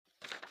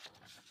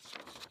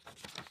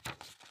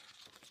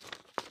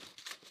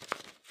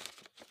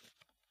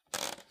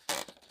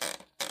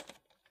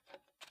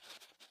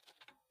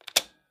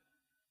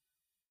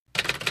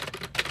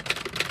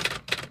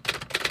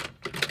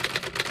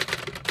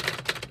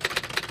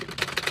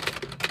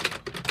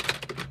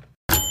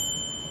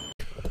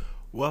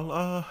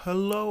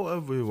Hello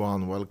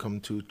everyone. Welcome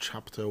to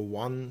chapter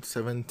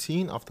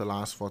 117 of The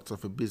Last Thoughts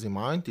of a Busy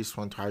Mind. This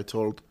one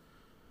titled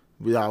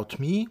Without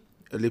Me,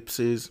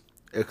 ellipses,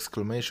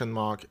 exclamation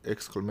mark,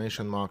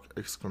 exclamation mark,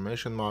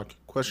 exclamation mark,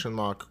 question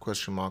mark,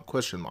 question mark,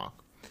 question mark.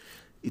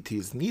 It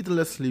is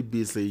needlessly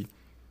busy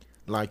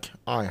like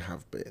I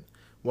have been.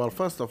 Well,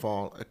 first of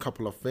all, a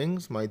couple of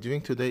things. My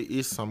drink today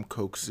is some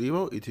Coke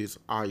Zero. It is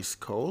ice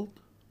cold.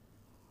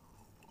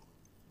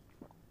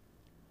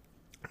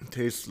 It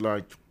tastes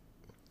like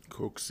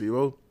Coke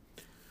Zero.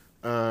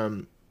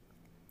 Um,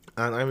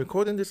 and I'm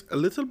recording this a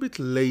little bit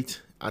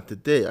late at the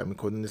day. I'm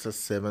recording this at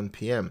 7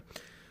 p.m.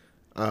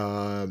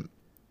 Um,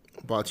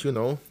 but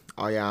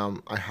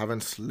I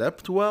haven't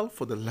slept well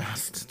for the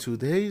last 2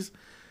 days.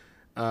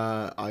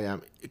 I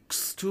am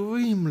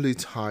extremely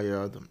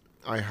tired.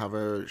 I have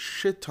a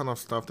shit ton of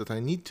stuff that I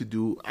need to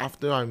do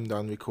after I'm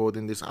done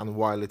recording this and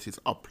while it is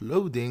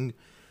uploading.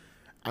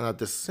 And at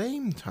the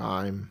same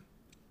time,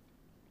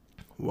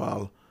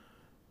 well,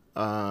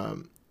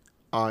 um,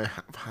 I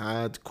have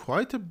had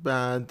quite a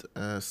bad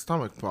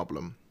stomach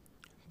problem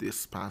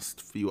this past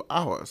few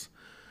hours.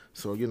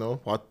 So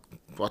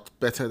what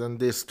better than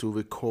this to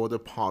record a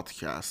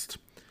podcast?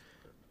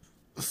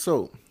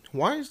 So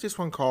why is this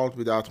one called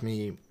Without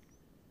Me?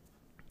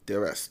 The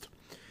rest.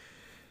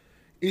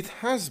 It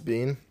has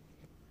been,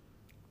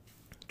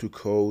 to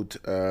quote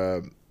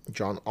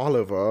John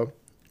Oliver,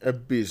 a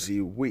busy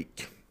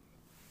week.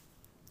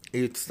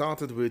 It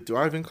started with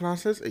driving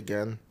classes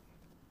again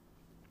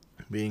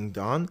being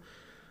done.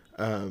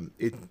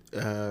 It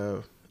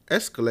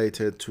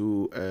escalated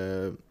to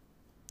a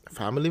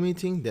family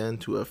meeting, then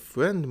to a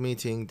friend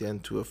meeting, then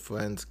to a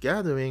friend's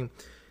gathering.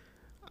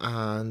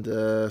 And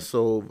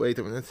so, wait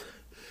a minute.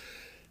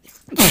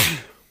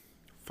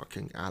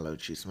 Fucking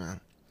allergies,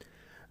 man.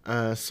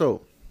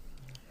 So,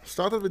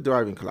 started with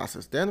driving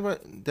classes.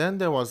 Then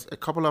there was a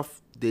couple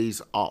of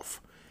days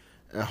off,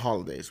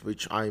 holidays,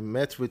 which I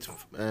met with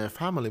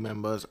family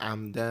members,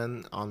 and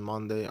then on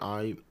Monday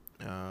I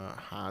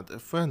had a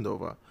friend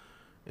over.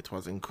 It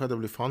was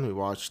incredibly fun. We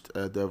watched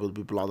There Will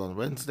Be Blood on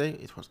Wednesday.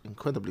 It was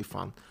incredibly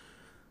fun.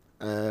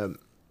 Um,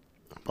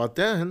 but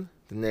then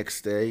the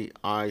next day,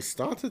 I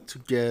started to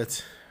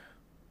get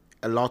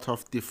a lot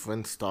of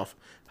different stuff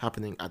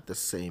happening at the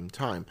same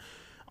time.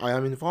 I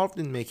am involved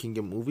in making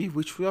a movie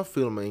which we are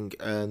filming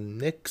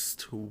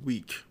next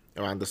week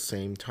around the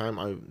same time.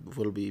 I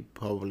will be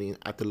probably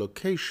at the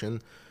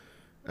location.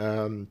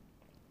 Um,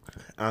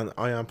 and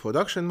I am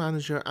production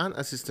manager and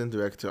assistant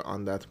director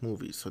on that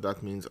movie. So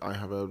that means I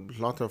have a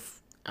lot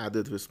of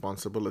added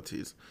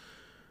responsibilities.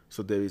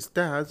 So there is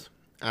that,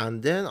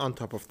 and then on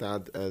top of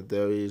that,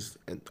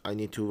 I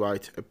need to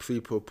write a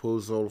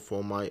pre-proposal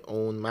for my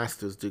own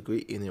master's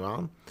degree in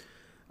Iran.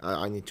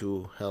 I need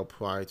to help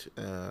write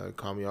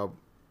coming up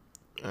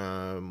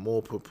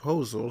more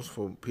proposals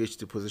for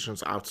PhD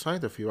positions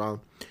outside of Iran.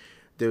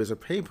 There is a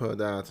paper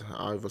that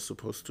I was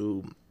supposed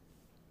to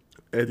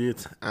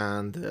edit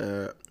and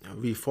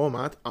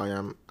reformat. I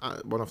am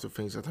One of the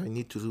things that I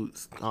need to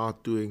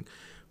start doing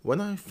when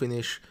I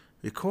finish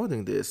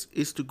recording this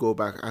is to go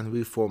back and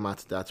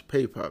reformat that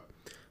paper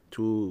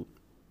to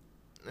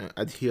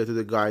adhere to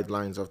the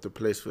guidelines of the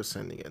place we're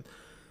sending it.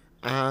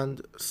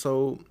 And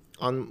so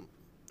on.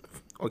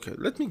 Okay,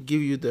 let me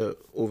give you the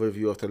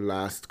overview of the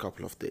last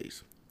couple of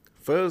days.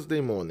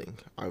 Thursday morning,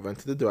 I went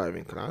to the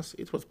driving class.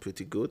 It was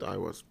pretty good. I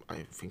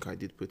think I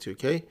did pretty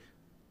okay.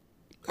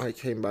 I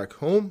came back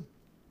home.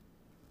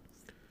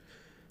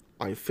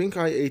 I think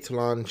I ate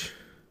lunch.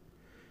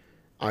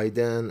 I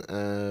then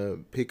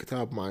picked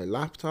up my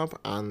laptop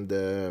and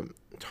the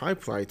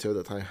typewriter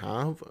that I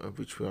have,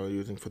 which we are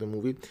using for the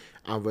movie.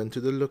 I went to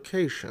the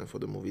location for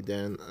the movie.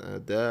 Then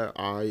there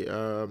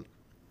I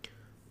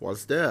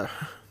was there.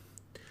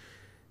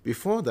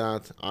 Before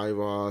that, I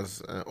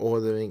was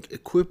ordering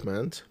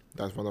equipment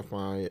that one of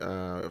my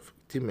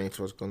teammates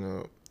was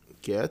gonna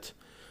get.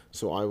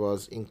 So I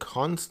was in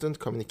constant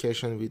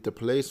communication with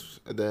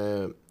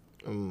the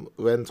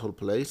rental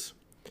place.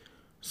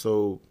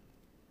 So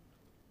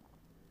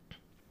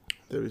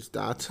there is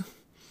that.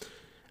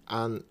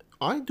 And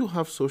I do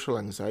have social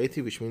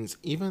anxiety, which means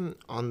even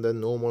under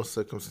normal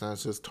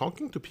circumstances,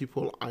 talking to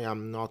people I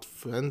am not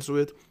friends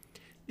with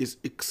is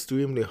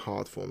extremely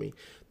hard for me.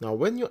 Now,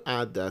 when you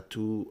add that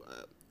to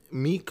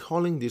me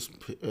calling these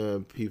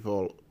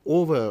people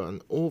over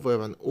and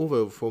over and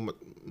over for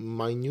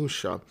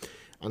minutia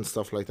and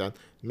stuff like that,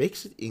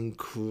 makes it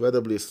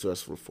incredibly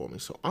stressful for me.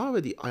 So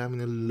already I am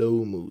in a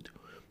low mood.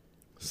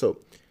 So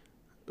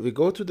we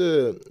go to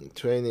the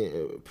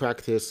training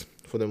practice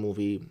for the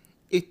movie.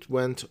 It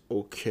went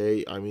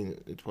okay. I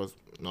mean, it was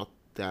not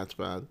that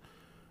bad.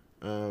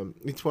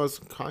 It was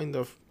kind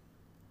of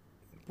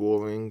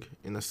boring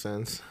in a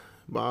sense,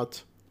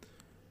 but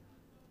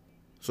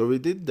so we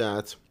did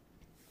that.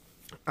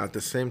 At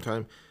the same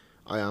time,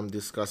 I am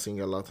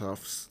discussing a lot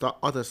of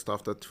other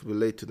stuff that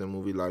relate to the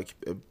movie, like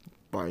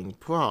buying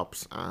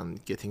props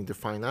and getting the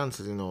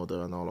finances in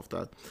order and all of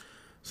that.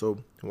 So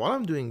while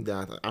I'm doing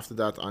that, after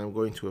that, I'm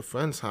going to a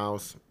friend's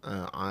house.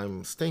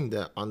 I'm staying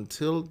there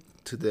until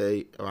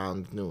today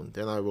around noon.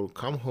 Then I will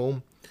come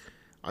home.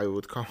 I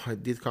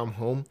did come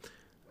home.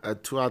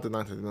 Throughout the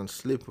night, I didn't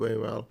sleep very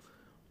well.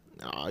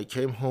 I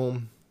came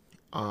home.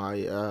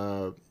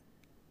 I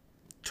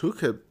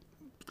took a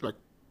like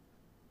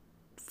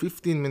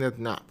 15-minute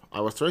nap.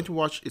 I was trying to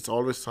watch It's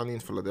Always Sunny in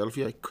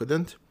Philadelphia. I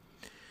couldn't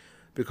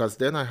because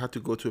then I had to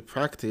go to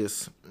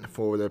practice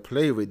for the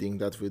play reading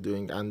that we're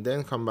doing and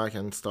then come back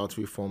and start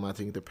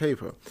reformatting the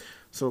paper.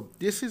 So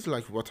this is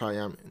like what I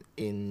am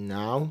in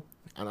now.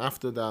 And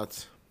after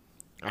that,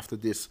 after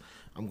this,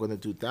 I'm going to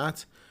do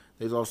that.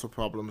 There's also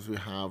problems we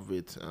have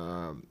with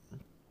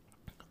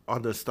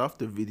other stuff.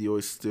 The video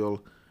is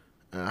still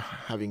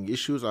having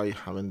issues. I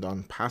haven't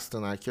done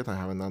Pasternak yet. I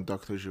haven't done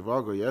Dr.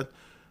 Zhivago yet.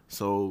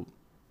 So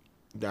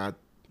that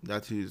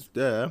is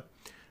there.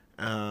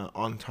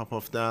 On top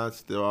of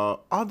that, there are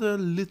other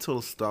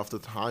little stuff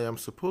that I am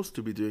supposed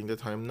to be doing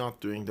that I am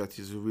not doing that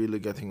is really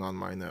getting on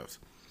my nerves.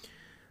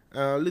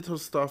 Little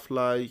stuff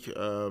like,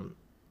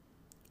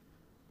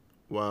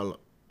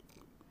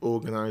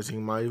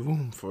 organizing my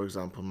room, for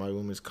example. My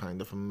room is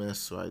kind of a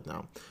mess right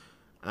now.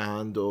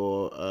 And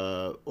or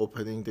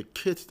opening the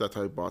kit that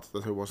I bought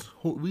that I was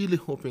really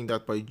hoping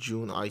that by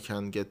June I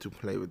can get to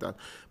play with that.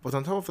 But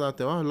on top of that,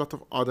 there are a lot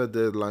of other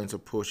deadlines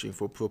approaching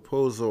for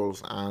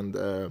proposals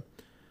and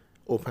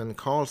open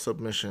call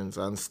submissions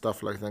and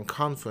stuff like that, and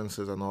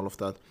conferences and all of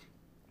that.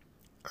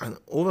 And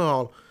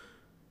overall,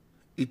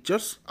 it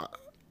just,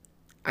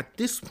 at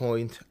this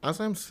point, as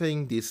I'm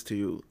saying this to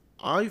you,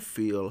 I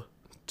feel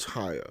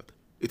tired.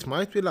 It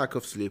might be lack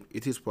of sleep.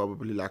 It is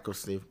probably lack of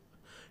sleep.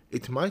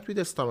 It might be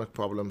the stomach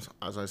problems.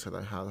 As I said,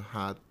 I have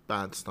had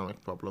bad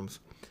stomach problems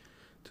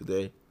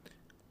today.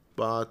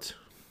 But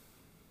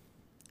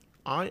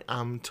I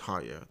am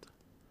tired.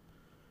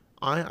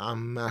 I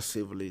am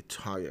massively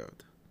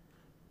tired.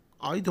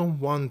 I don't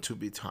want to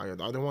be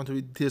tired. I don't want to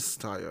be this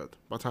tired,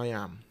 but I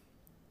am.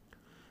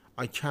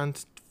 I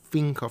can't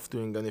think of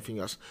doing anything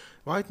else.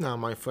 Right now,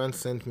 my friend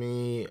sent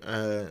me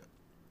a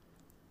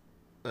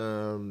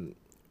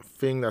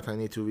thing that I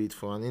need to read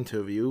for an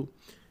interview,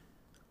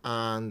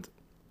 and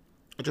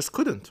I just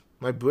couldn't.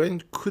 My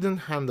brain couldn't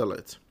handle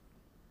it.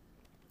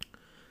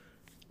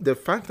 The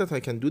fact that I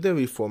can do the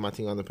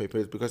reformatting on the paper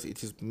is because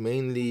it is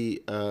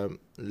mainly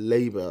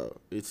labor.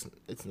 It's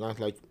not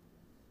like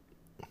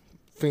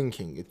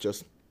thinking. It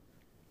just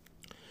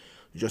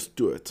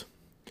do it.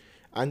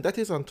 And that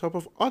is on top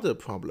of other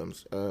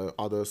problems,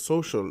 other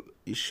social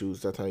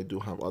issues that I do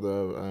have,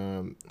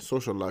 other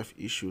social life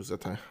issues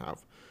that I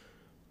have.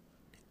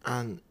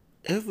 And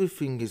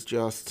everything is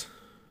just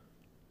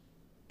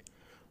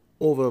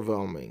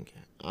overwhelming.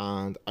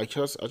 And I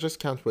just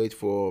can't wait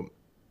for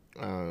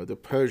the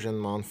Persian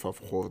month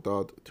of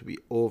Khordad to be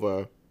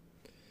over,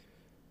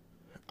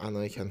 and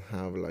I can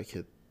have like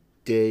a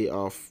day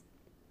of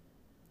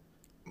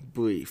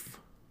breathe.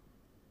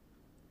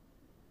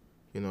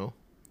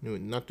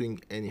 Not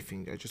doing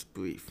anything. I just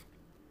breathe.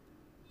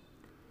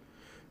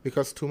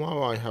 Because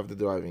tomorrow I have the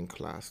driving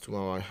class.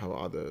 Tomorrow I have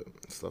other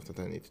stuff that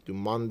I need to do.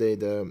 Monday,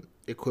 the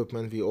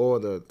equipment we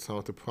ordered, some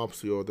of the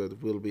props we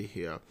ordered will be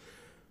here.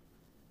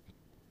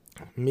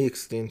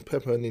 Mixed in,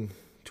 peppered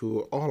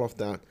into all of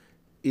that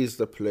is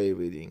the play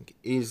reading,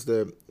 is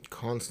the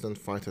constant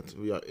fight that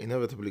we are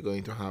inevitably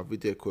going to have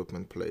with the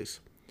equipment place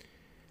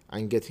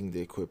and getting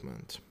the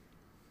equipment.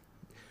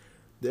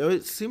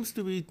 There seems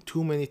to be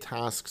too many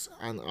tasks,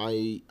 and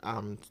I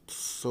am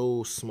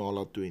so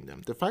small at doing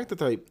them. The fact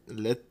that I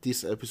let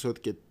this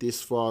episode get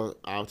this far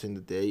out in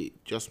the day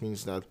just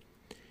means that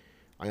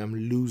I am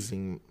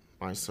losing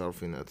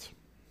myself in it.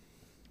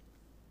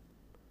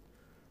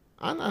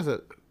 And as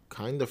a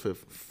kind of a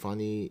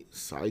funny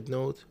side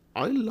note,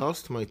 I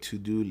lost my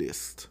to-do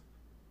list.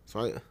 So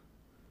I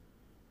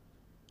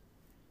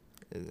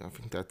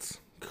think that's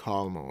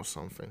karma or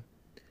something.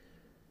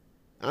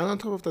 And on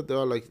top of that, there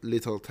are like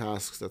little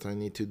tasks that I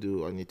need to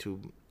do. I need to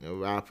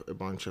wrap a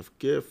bunch of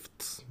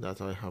gifts that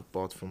I have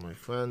bought for my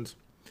friends.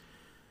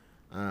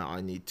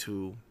 I need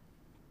to...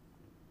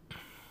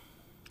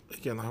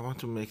 Again, I want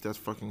to make that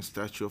fucking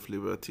Statue of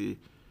Liberty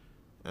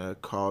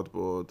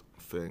cardboard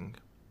thing.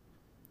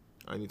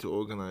 I need to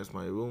organize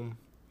my room.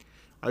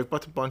 I've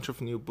bought a bunch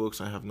of new books.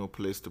 I have no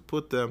place to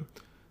put them.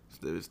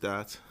 So there is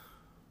that.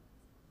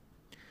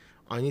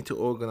 I need to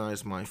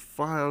organize my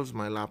files.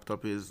 My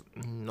laptop is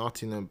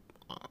not in a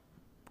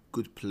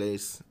good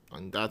place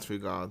in that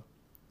regard.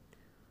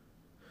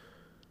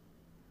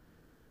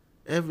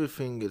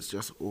 Everything is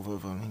just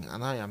overwhelming,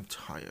 and I am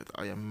tired.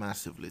 I am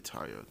massively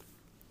tired.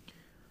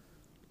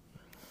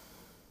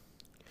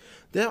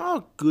 There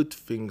are good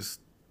things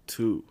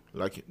too.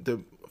 Like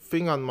the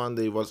thing on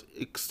Monday was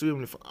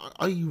extremely fun.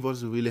 I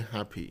was really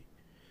happy.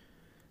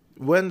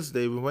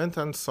 Wednesday, we went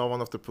and saw one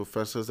of the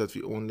professors that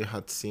we only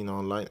had seen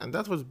online, and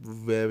that was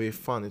very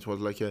fun. It was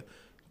like a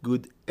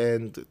good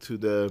end to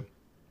the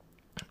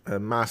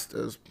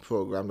master's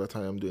program that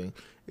I am doing.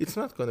 It's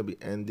not going to be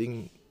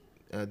ending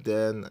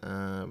then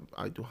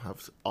I do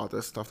have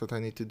other stuff that I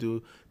need to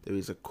do. There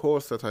is a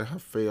course that I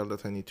have failed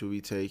that I need to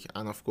retake,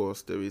 and of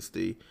course there is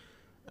the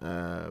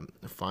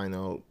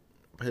final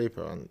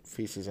paper on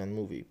thesis and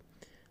movie.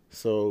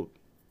 So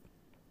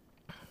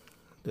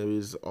there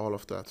is all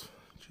of that.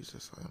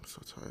 Jesus, I am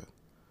so tired.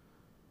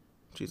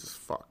 Jesus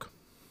fuck.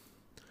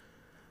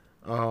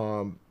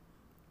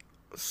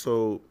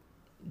 So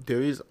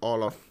there is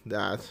all of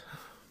that.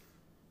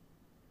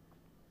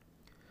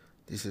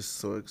 This is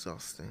so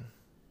exhausting.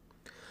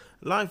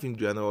 Life in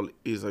general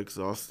is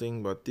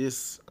exhausting, but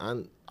this,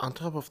 and on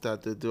top of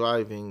that, the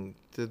driving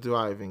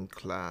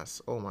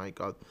class. Oh my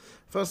god!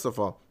 First of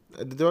all,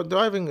 the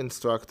driving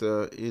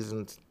instructor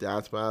isn't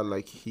that bad.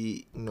 Like,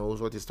 he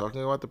knows what he's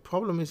talking about. The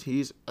problem is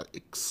he's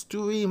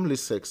extremely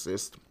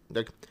sexist.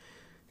 Like,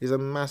 he's a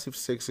massive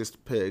sexist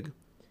pig,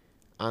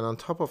 and on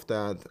top of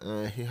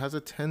that, he has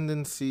a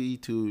tendency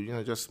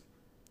to just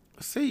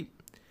say,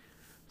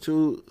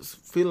 to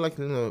feel like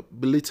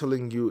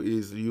belittling you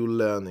is you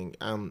learning,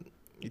 and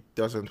it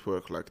doesn't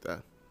work like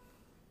that.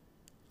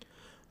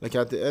 Like,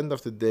 at the end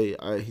of the day,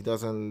 he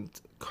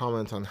doesn't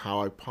comment on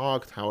how I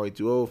parked, how I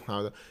drove,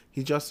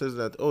 he just says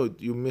that, oh,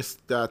 you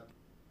missed that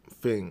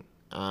thing,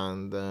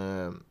 and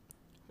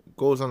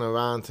goes on a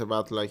rant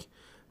about like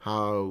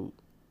how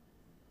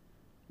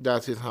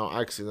that is how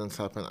accidents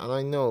happen.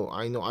 And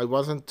I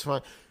wasn't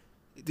trying.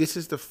 This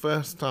is the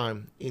first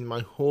time in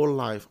my whole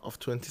life of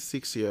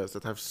 26 years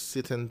that I've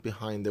sitting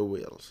behind the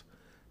wheels.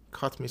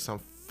 Cut me some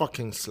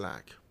fucking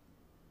slack.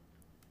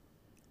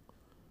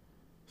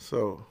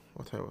 So,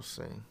 what I was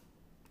saying.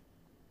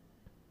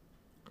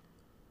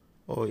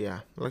 Oh yeah,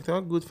 like, there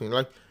are good things.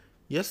 Like,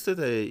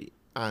 yesterday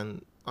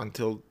and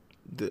until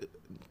the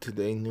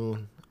today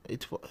noon,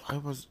 it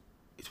was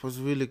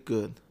really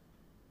good.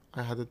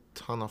 I had a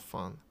ton of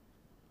fun,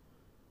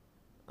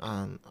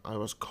 and I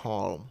was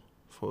calm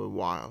for a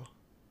while,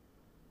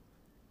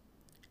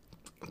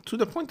 to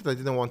the point that I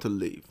didn't want to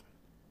leave.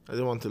 I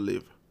didn't want to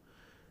leave.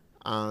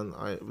 And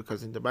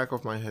because in the back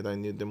of my head, I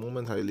knew the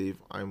moment I leave,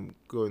 I'm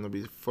going to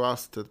be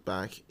thrusted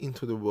back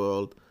into the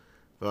world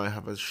where I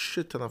have a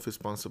shit ton of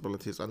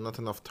responsibilities and not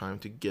enough time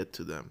to get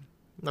to them.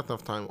 Not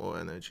enough time or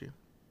energy.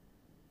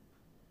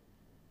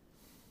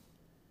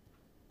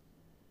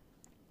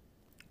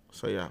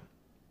 So yeah.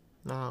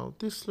 Now,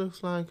 this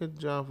looks like a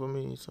job for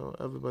me, so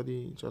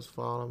everybody just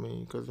follow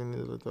me because we need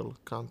a little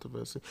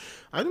controversy.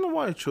 I don't know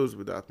why I chose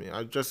Without Me.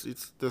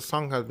 The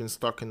song has been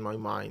stuck in my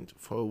mind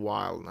for a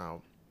while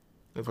now.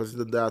 It was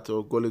either that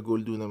or Gole Gol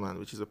Dunaman,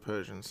 which is a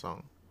Persian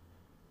song.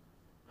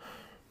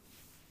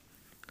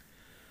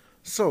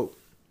 So,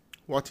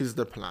 what is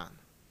the plan?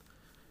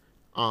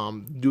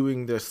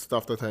 Doing the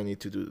stuff that I need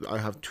to do. I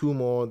have 2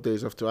 more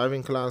days of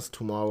driving class,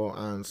 tomorrow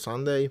and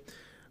Sunday.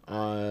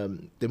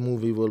 The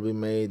movie will be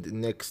made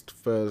next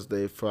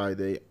Thursday,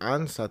 Friday,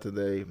 and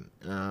Saturday.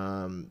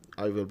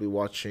 I will be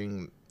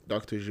watching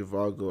Dr.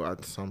 Zhivago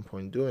at some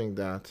point doing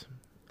that.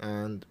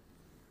 And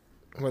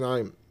when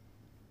I'm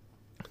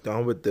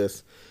done with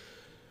this,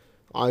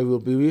 I will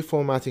be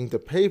reformatting the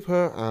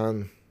paper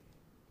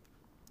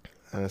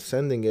and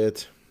sending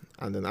it.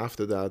 And then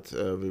after that,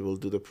 we will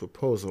do the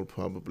proposal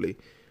probably.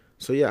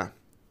 So yeah,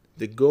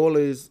 the goal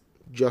is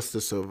just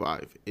to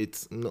survive.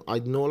 I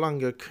no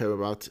longer care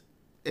about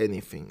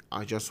anything.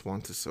 I just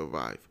want to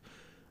survive.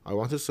 I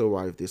want to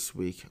survive this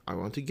week. I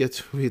want to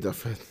get rid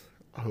of it.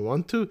 I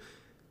want to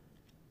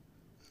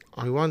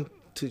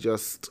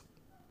just,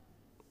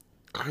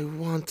 I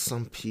want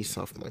some peace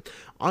of mind.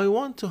 I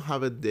want to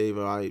have a day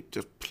where I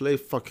just play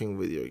fucking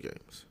video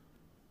games.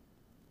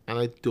 And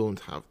I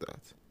don't have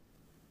that.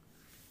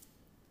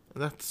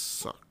 That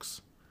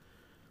sucks.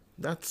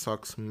 That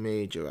sucks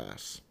major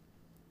ass.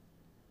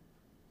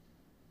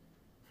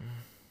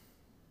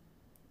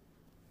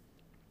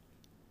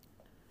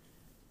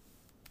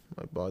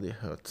 My body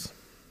hurts.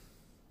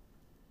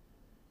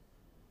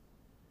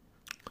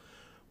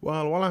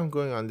 Well, while I'm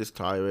going on this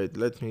tirade,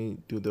 let me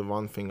do the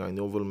one thing I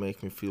know will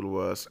make me feel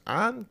worse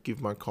and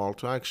give my call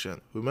to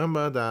action.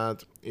 Remember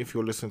that if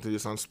you're listening to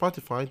this on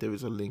Spotify, there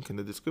is a link in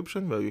the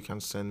description where you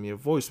can send me a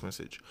voice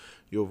message.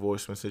 Your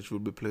voice message will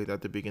be played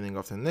at the beginning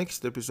of the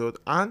next episode,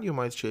 and you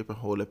might shape a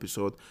whole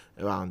episode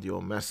around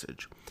your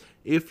message.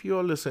 If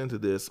you're listening to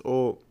this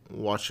or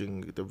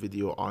watching the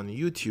video on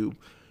YouTube,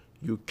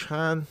 you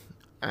can,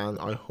 and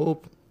I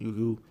hope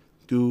you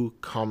do,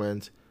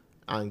 comment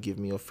and give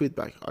me your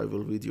feedback. I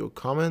will read your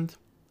comment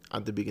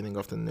at the beginning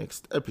of the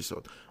next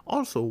episode.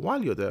 Also,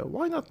 while you're there,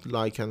 why not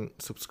like and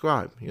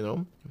subscribe,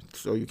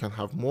 so you can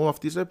have more of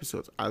these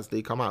episodes as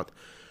they come out.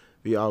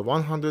 We are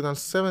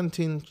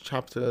 117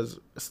 chapters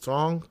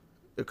strong,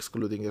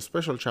 excluding the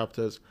special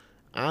chapters,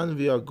 and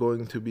we are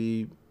going to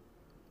be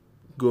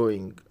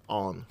going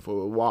on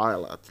for a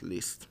while at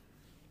least.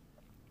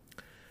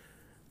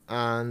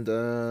 And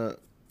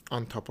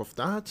on top of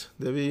that,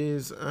 there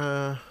is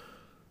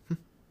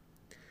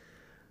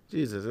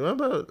Jesus,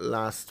 remember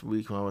last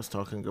week when I was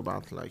talking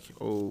about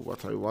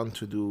what I want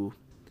to do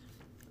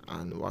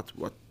and what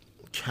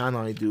can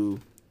I do?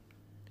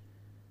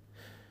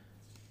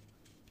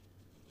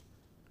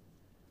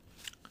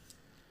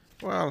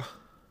 Well,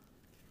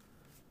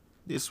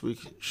 this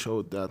week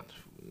showed that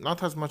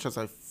not as much as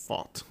I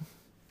thought.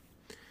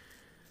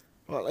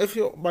 Well, if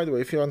you, by the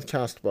way, if you're on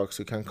Castbox,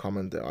 you can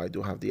comment there. I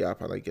do have the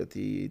app and I get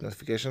the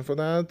notification for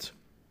that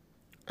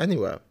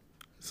anywhere.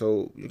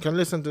 So you can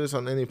listen to this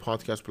on any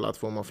podcast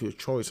platform of your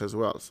choice as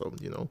well. So,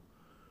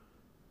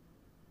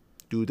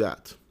 do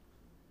that.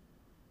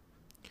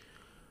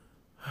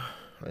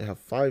 I have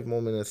 5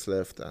 more minutes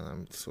left and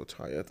I'm so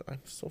tired.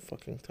 I'm so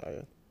fucking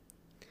tired.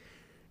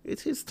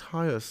 It is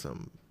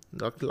tiresome.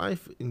 Like,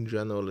 life in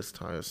general is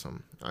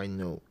tiresome. I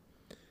know.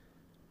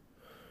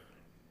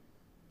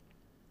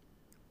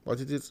 But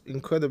it is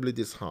incredibly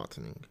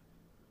disheartening.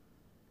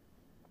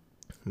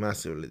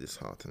 Massively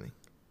disheartening.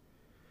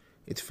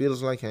 It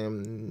feels like I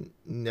am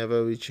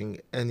never reaching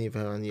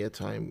anywhere, and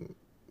yet I'm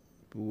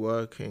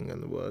working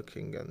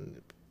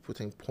and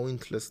putting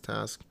pointless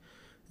tasks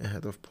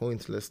ahead of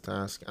pointless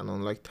tasks, and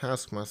unlike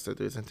Taskmaster,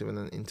 there isn't even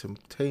an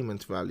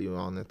entertainment value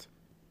on it.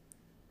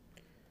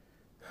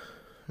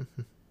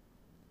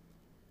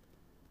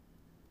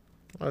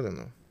 I don't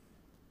know.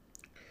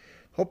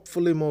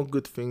 Hopefully more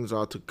good things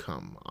are to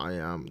come.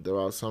 There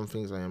are some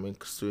things I am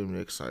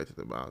extremely excited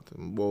about,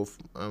 both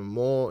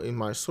more in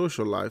my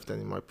social life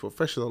than in my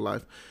professional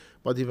life.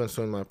 But even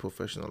so, in my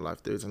professional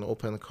life, there is an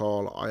open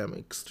call I am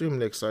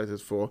extremely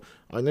excited for.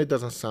 I know it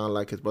doesn't sound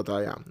like it, but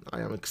I am.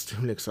 I am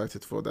extremely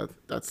excited for that.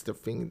 That's the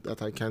thing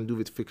that I can do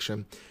with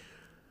fiction.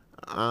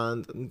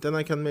 And then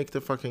I can make the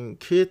fucking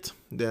kit.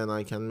 Then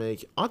I can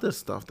make other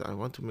stuff. I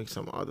want to make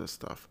some other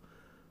stuff.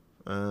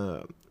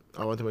 I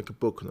want to make a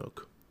book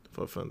nook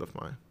for a friend of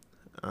mine,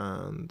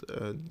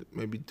 and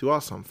maybe draw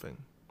something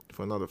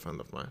for another friend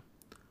of mine.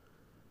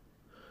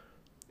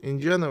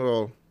 In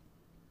general,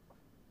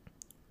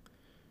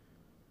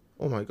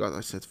 oh my god,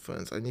 I said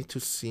friends. I need to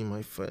see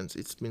my friends.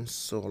 It's been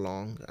so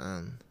long,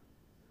 and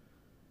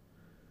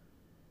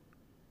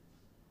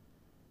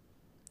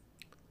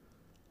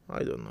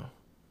I don't know.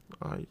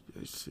 I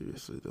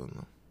seriously don't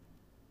know.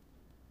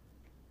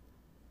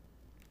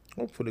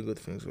 Hopefully good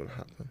things will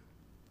happen.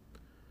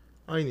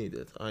 I need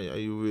it. I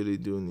really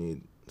do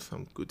need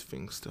some good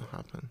things to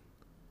happen.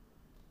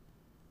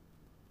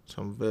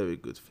 Some very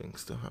good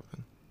things to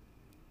happen.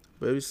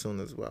 Very soon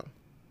as well.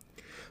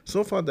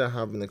 So far there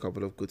have been a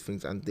couple of good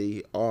things, and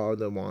they are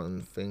the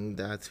one thing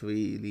that's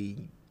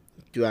really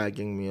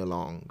dragging me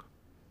along.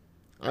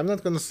 I'm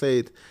not going to say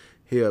it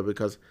here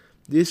because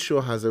this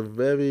show has a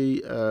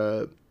very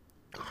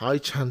high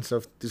chance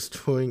of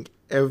destroying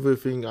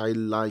everything I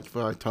like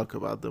when I talk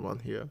about them on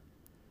here.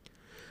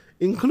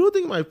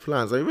 Including my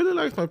plans. I really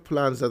liked my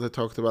plans that I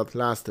talked about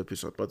last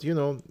episode, but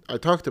I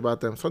talked about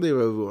them, so they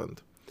were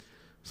ruined.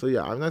 So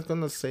yeah, I'm not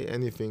gonna say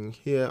anything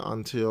here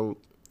until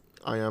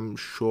I am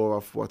sure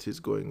of what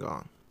is going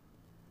on.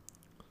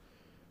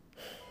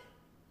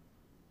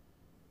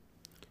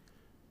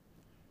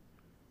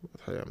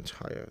 But I am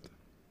tired.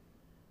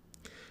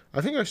 I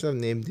think I should have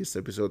named this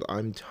episode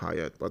I'm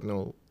Tired, but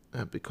no,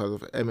 because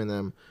of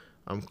Eminem,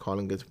 I'm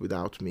calling it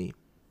Without Me.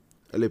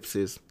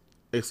 Ellipsis.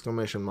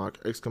 Exclamation mark,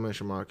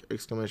 exclamation mark,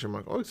 exclamation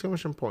mark, or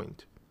exclamation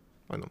point.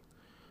 I know.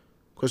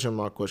 Question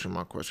mark, question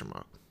mark, question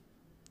mark.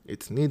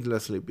 It's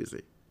needlessly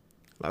busy.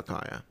 Like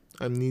I am.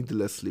 I'm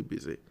needlessly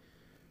busy.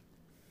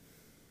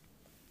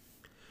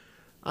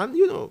 And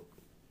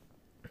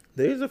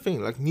there is a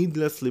thing, like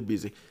needlessly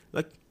busy.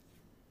 Like,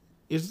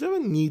 is there a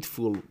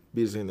needful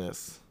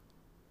busyness?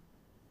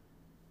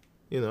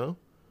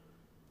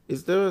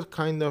 Is there a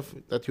kind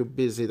of that you're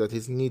busy that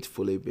is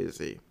needfully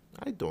busy?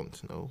 I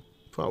don't know.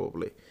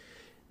 Probably.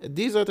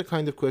 These are the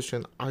kind of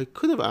questions I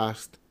could have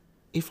asked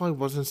if I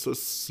wasn't so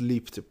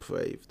sleep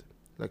deprived.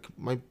 Like,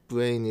 my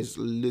brain is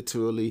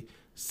literally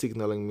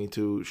signaling me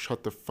to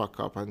shut the fuck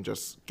up and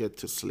just get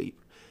to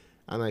sleep.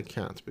 And I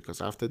can't,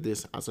 because after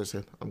this, as I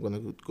said, I'm going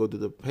to go to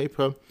the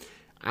paper.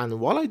 And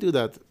while I do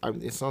that,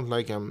 it's not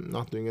like I'm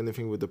not doing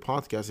anything with the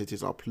podcast. It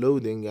is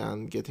uploading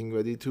and getting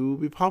ready to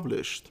be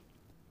published.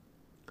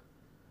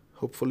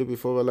 Hopefully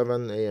before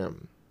 11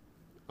 a.m.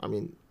 I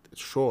mean,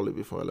 surely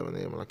before 11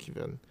 a.m. Like,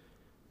 even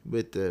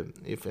with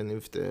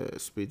if the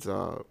speeds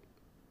are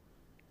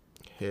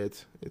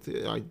hit,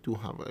 I do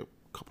have a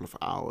couple of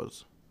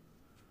hours.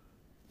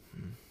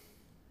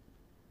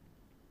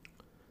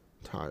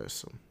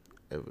 Tiresome.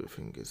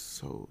 Everything is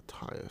so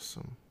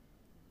tiresome.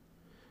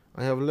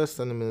 I have less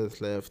than a minute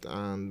left,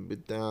 and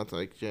with that,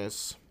 I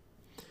guess,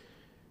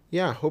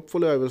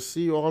 hopefully I will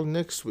see you all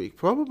next week.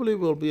 Probably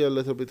will be a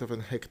little bit of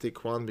a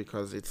hectic one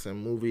because it's a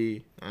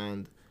movie,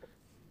 and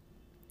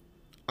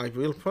I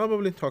will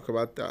probably talk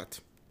about that.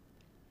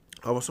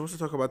 I was supposed to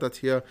talk about that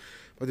here,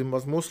 but it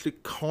was mostly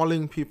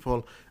calling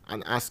people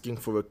and asking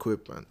for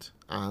equipment.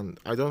 And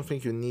I don't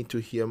think you need to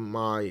hear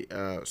my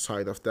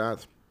side of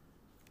that.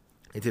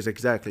 It is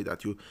exactly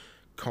that. You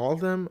call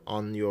them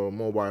on your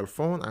mobile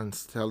phone and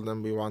tell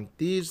them we want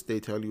these.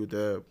 They tell you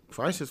the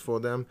prices for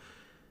them.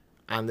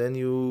 And then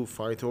you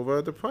fight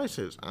over the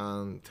prices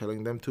and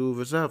telling them to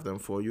reserve them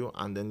for you.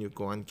 And then you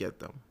go and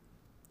get them.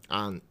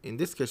 And in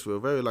this case, we were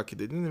very lucky.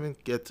 They didn't even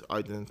get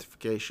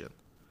identification.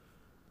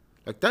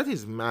 Like, that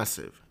is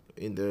massive.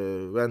 in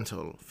the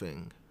rental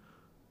thing.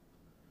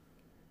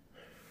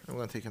 I'm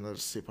gonna take another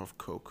sip of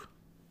Coke.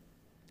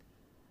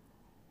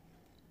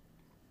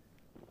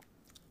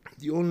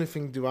 The only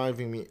thing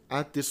driving me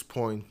at this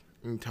point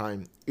in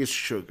time is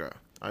sugar.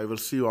 I will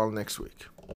see you all next week.